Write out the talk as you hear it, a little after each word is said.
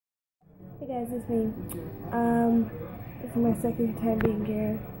guys, it's me. This is my second time being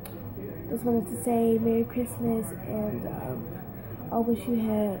here. Just wanted to say Merry Christmas, and I wish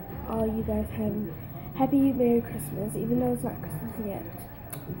all you guys have Happy Merry Christmas, even though it's not Christmas yet.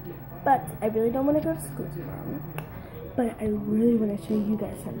 But I really don't want to go to school tomorrow. But I really want to show you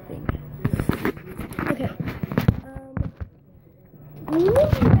guys something. Okay. Maybe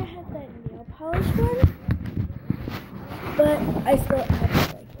I had that nail polish one, but I still have it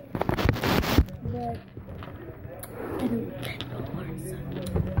like it. But I don't like that no more, so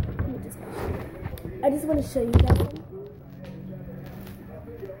let me just show you. I just want to show you guys something.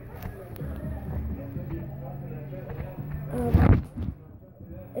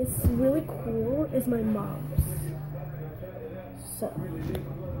 It's really cool. It's my mom's. So,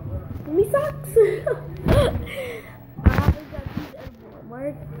 give me socks. I got these at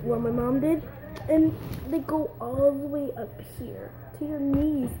Walmart, what my mom did, and they go all the way up here to your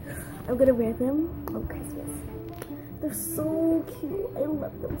knees. I'm gonna wear them on Christmas. They're so cute. I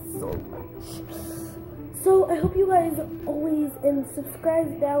love them so much. So I hope you guys always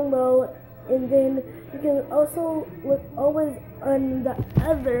subscribe down low, and then you can also look always on the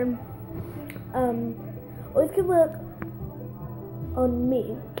other. Always can look on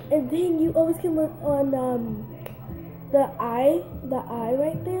me, and then you always can look on the eye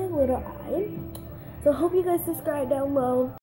right there, little eye. So hope you guys subscribe down low.